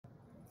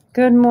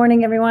Good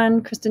morning,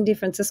 everyone. Kristen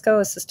DeFrancisco,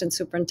 Assistant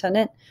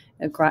Superintendent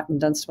at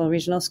Groton-Dunstable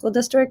Regional School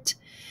District.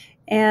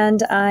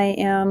 And I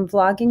am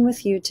vlogging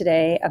with you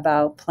today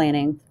about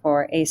planning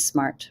for a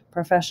SMART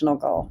professional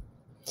goal.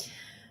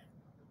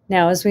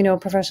 Now, as we know,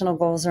 professional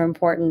goals are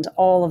important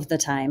all of the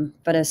time,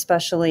 but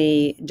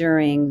especially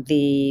during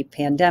the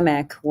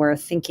pandemic, we're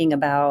thinking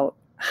about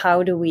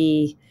how do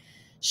we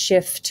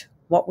shift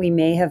what we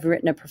may have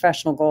written a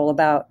professional goal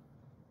about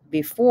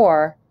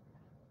before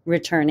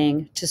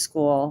returning to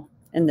school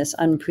in this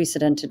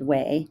unprecedented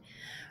way.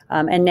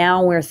 And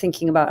now we're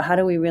thinking about how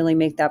do we really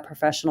make that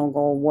professional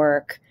goal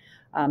work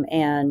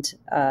and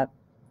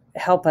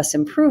help us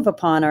improve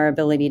upon our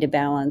ability to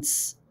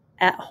balance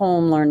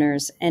at-home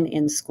learners and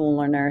in-school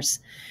learners.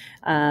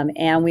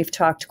 And we've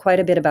talked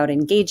quite a bit about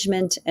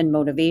engagement and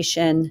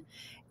motivation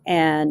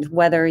and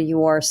whether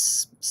your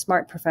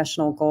SMART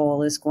professional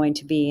goal is going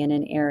to be in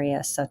an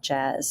area such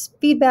as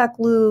feedback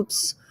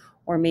loops,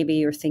 or maybe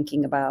you're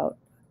thinking about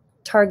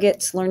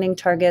targets, learning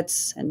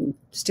targets, and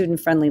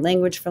student-friendly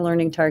language for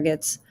learning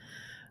targets.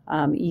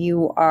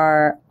 You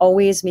are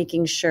always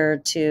making sure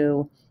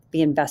to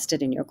be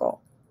invested in your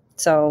goal.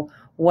 So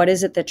what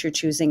is it that you're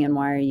choosing and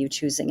why are you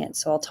choosing it?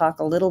 So I'll talk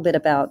a little bit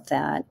about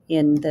that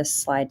in this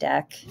slide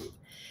deck.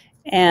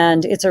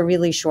 And it's a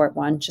really short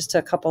one, just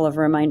a couple of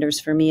reminders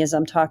for me as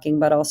I'm talking,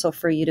 but also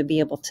for you to be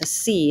able to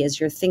see as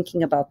you're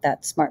thinking about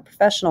that SMART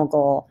professional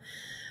goal.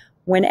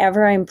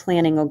 Whenever I'm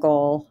planning a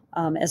goal,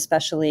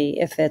 especially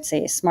if it's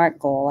a SMART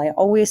goal, I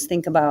always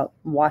think about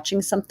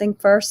watching something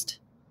first,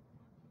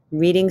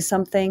 reading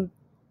something,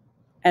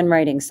 and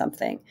writing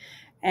something.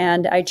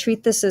 And I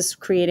treat this as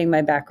creating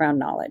my background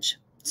knowledge.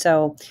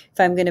 So if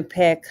I'm going to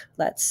pick,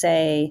 let's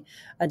say,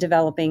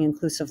 developing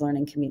inclusive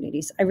learning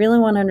communities, I really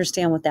want to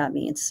understand what that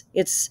means.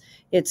 It's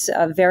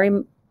very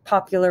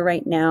popular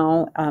right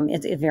now.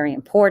 It's very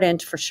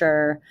important for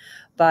sure,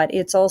 but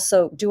it's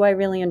also, do I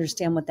really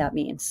understand what that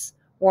means?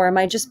 Or am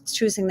I just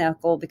choosing that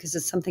goal because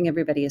it's something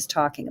everybody is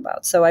talking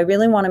about? So I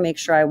really want to make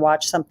sure I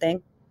watch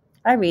something,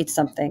 I read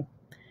something,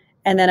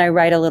 and then I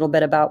write a little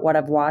bit about what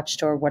I've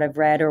watched or what I've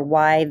read or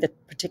why the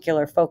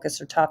particular focus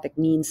or topic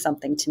means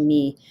something to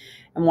me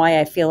and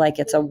why I feel like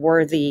it's a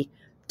worthy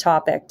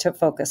topic to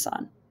focus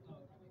on.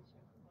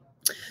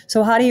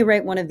 So how do you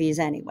write one of these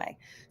anyway?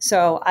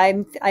 So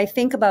I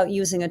think about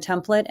using a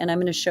template, and I'm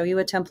going to show you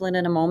a template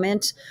in a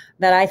moment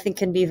that I think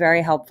can be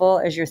very helpful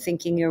as you're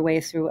thinking your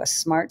way through a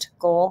SMART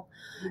goal.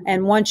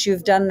 And once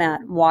you've done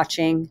that,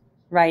 watching,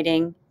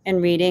 writing,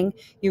 and reading,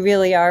 you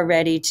really are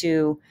ready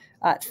to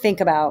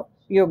think about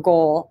your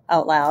goal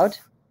out loud.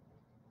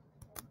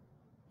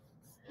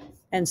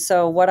 And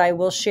so what I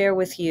will share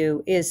with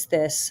you is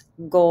this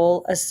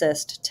goal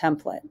assist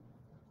template.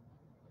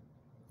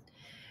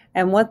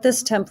 And what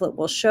this template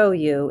will show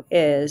you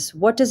is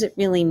what does it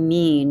really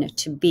mean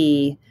to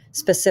be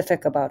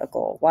specific about a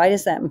goal? Why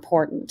is that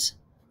important?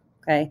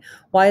 Okay.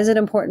 Why is it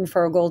important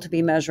for a goal to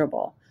be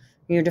measurable?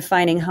 You're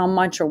defining how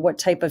much or what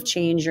type of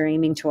change you're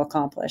aiming to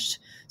accomplish.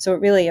 So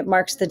it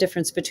marks the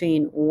difference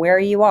between where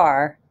you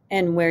are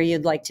and where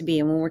you'd like to be.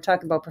 And when we're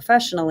talking about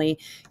professionally,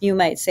 you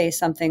might say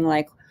something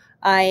like,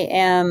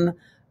 I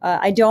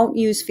don't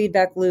use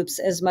feedback loops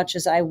as much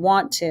as I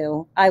want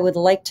to. I would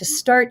like to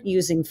start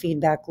using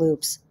feedback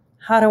loops.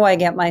 How do I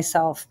get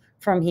myself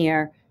from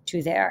here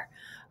to there?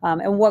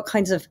 And what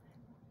kinds of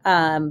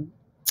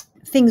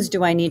things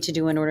do I need to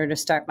do in order to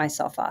start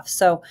myself off?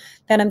 So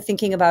then I'm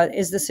thinking about,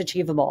 is this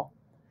achievable?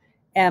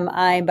 Am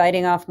I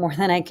biting off more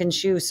than I can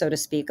chew, so to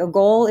speak? A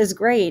goal is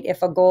great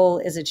if a goal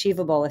is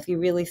achievable, if you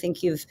really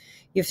think you've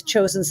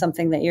chosen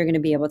something that you're going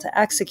to be able to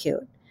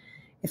execute.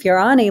 If you're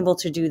unable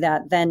to do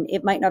that, then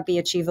it might not be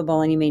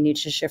achievable and you may need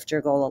to shift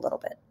your goal a little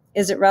bit.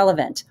 Is it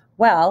relevant?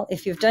 Well,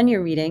 if you've done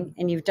your reading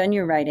and you've done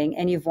your writing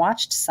and you've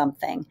watched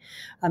something,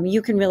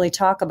 you can really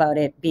talk about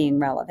it being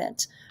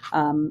relevant.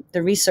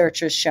 The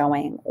research is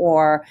showing,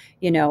 or,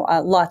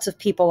 lots of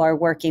people are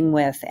working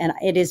with, and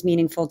it is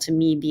meaningful to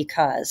me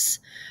because.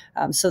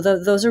 So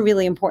those are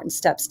really important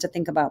steps to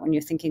think about when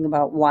you're thinking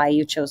about why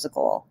you chose a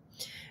goal.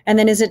 And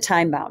then, is it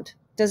time bound?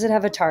 Does it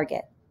have a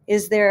target?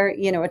 Is there,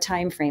 a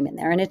time frame in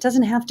there? And it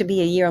doesn't have to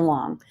be a year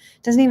long.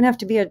 It doesn't even have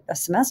to be a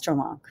semester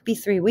long. It could be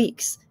 3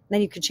 weeks.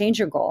 Then you could change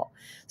your goal.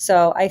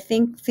 So I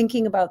think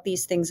thinking about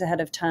these things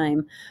ahead of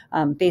time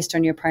based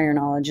on your prior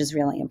knowledge is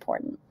really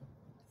important.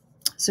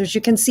 So as you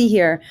can see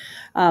here,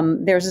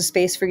 there's a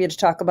space for you to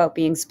talk about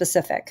being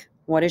specific.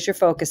 What is your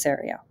focus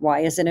area? Why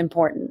is it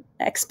important?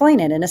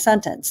 Explain it in a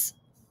sentence.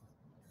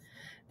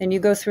 Then you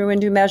go through and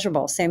do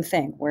measurable. Same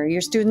thing. Where are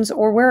your students,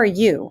 or where are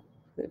you?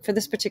 For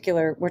this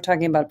particular, we're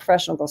talking about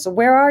professional goals. So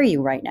where are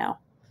you right now?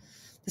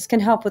 This can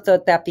help with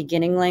that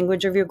beginning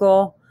language of your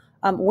goal.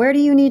 Where do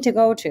you need to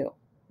go to?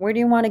 Where do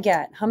you want to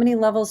get? How many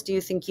levels do you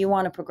think you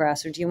want to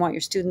progress, or do you want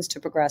your students to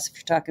progress if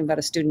you're talking about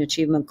a student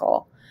achievement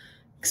goal?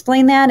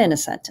 Explain that in a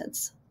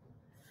sentence.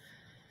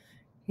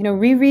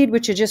 Reread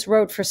what you just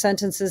wrote for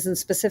sentences and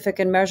specific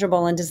and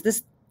measurable. And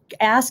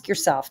ask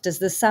yourself, does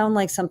this sound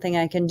like something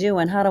I can do?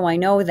 And how do I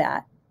know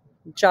that?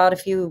 Jot a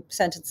few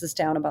sentences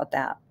down about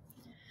that.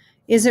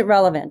 Is it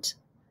relevant?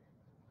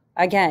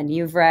 Again,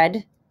 you've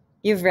read,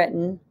 you've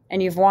written,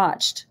 and you've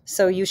watched.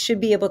 So you should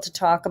be able to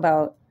talk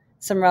about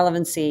some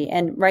relevancy.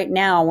 And right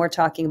now we're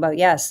talking about,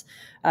 yes,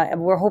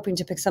 we're hoping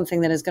to pick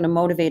something that is going to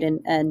motivate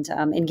and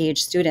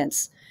engage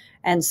students.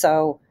 And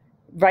so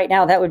right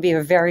now that would be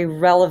a very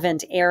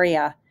relevant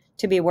area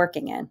to be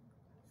working in.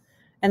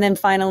 And then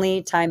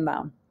finally, time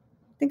bound.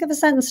 Think of a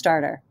sentence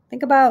starter.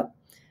 Think about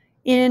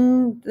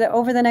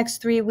over the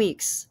next 3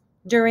 weeks,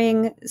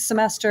 during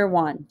semester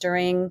one,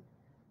 during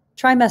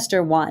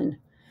trimester one,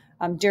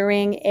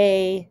 during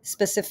a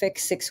specific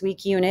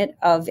 6-week unit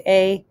of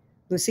a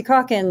Lucy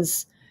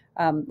Calkins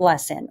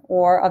lesson,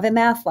 or of a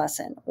math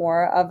lesson,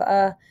 or of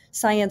a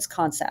science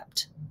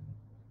concept.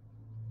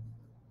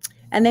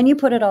 And then you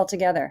put it all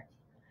together.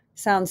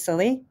 Sounds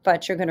silly,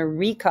 but you're going to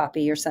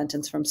recopy your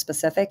sentence from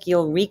specific,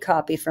 you'll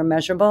recopy from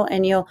measurable,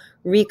 and you'll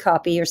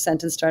recopy your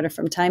sentence starter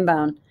from time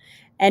bound.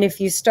 And if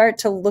you start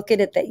to look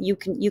at it that you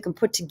can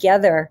put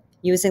together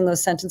using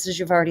those sentences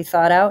you've already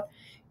thought out,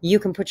 you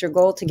can put your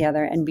goal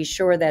together and be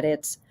sure that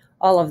it's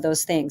all of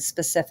those things: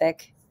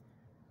 specific,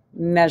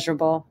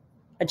 measurable,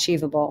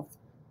 achievable,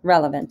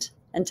 relevant,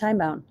 and time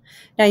bound.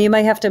 Now, you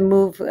might have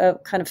to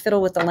kind of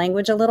fiddle with the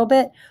language a little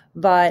bit,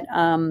 but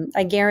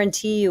I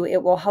guarantee you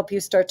it will help you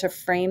start to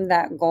frame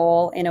that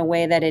goal in a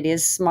way that it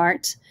is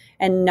smart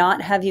and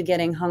not have you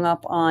getting hung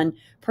up on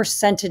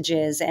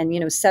percentages and,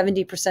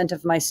 70%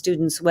 of my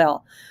students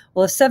will.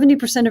 Well, if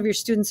 70% of your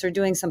students are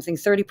doing something,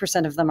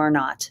 30% of them are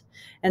not.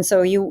 And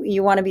so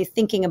you want to be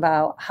thinking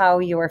about how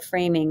you are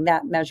framing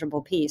that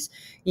measurable piece.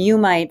 You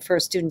might, for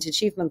a student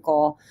achievement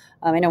goal,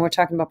 I know we're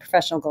talking about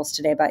professional goals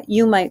today, but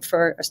you might,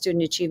 for a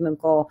student achievement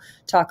goal,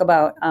 talk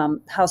about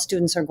how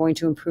students are going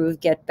to improve,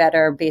 get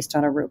better based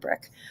on a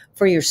rubric.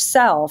 For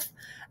yourself,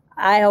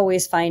 I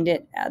always find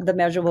it the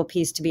measurable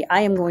piece to be,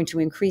 I am going to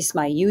increase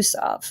my use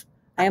of.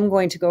 I am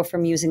going to go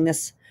from using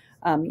this,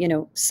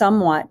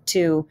 somewhat,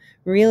 to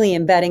really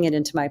embedding it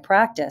into my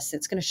practice.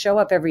 It's going to show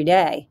up every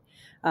day.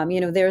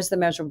 There's the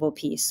measurable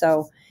piece.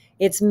 So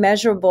it's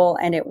measurable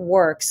and it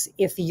works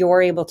if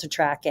you're able to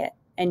track it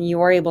and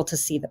you're able to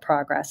see the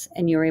progress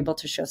and you're able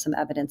to show some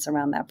evidence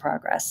around that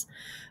progress.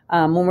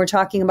 When we're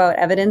talking about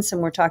evidence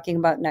and we're talking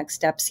about next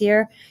steps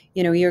here,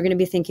 you're going to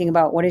be thinking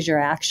about, what is your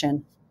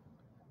action?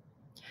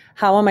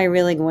 How am I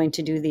really going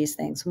to do these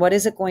things? What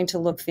is it going to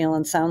look, feel,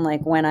 and sound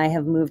like when I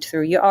have moved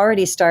through? You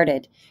already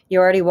started. You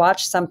already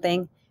watched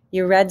something,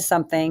 you read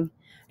something,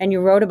 and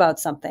you wrote about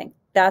something.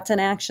 That's an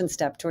action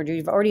step toward you.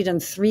 You've already done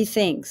 3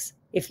 things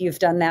if you've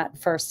done that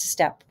first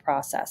step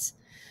process.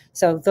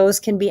 So those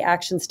can be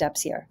action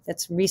steps here.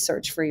 That's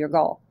research for your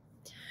goal.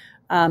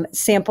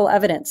 Sample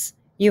evidence.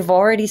 You've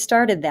already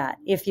started that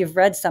if you've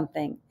read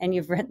something and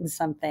you've written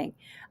something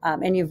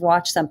and you've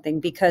watched something,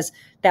 because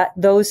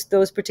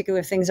those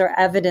particular things are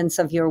evidence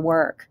of your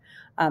work.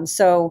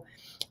 So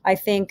I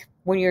think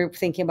when you're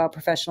thinking about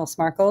professional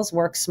SMART goals,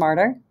 work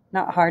smarter,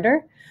 not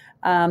harder.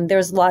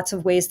 There's lots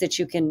of ways that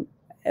you can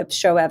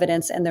show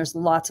evidence, and there's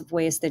lots of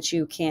ways that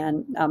you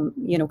can,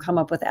 come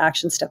up with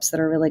action steps that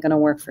are really going to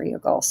work for your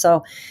goal.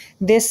 So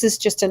this is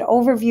just an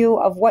overview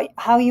of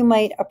how you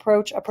might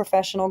approach a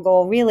professional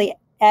goal, really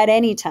at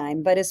any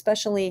time, but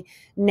especially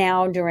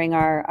now during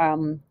our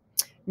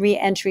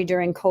re-entry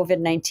during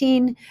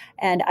COVID-19.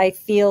 And I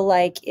feel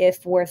like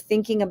if we're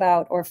thinking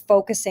about or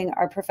focusing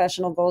our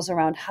professional goals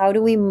around how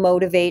do we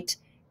motivate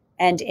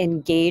and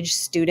engage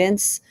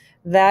students,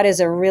 that is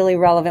a really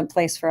relevant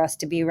place for us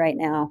to be right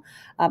now.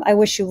 I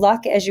wish you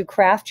luck as you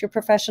craft your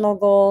professional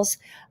goals.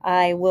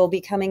 I will be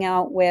coming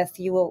out with,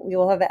 you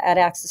will have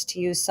access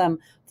to use some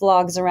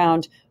vlogs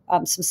around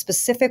some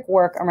specific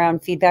work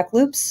around feedback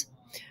loops.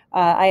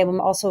 I am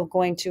also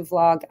going to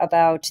vlog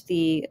about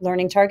the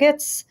learning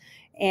targets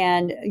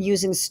and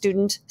using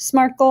student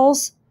SMART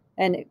goals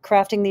and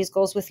crafting these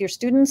goals with your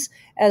students,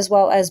 as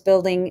well as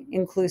building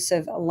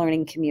inclusive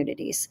learning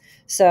communities.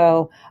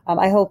 So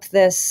I hope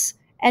this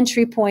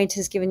entry point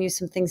has given you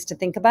some things to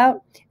think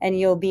about, and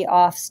you'll be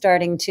off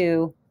starting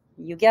to,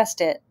 you guessed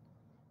it,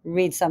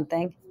 read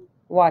something,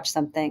 watch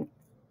something,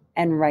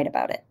 and write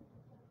about it.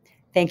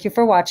 Thank you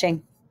for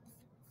watching.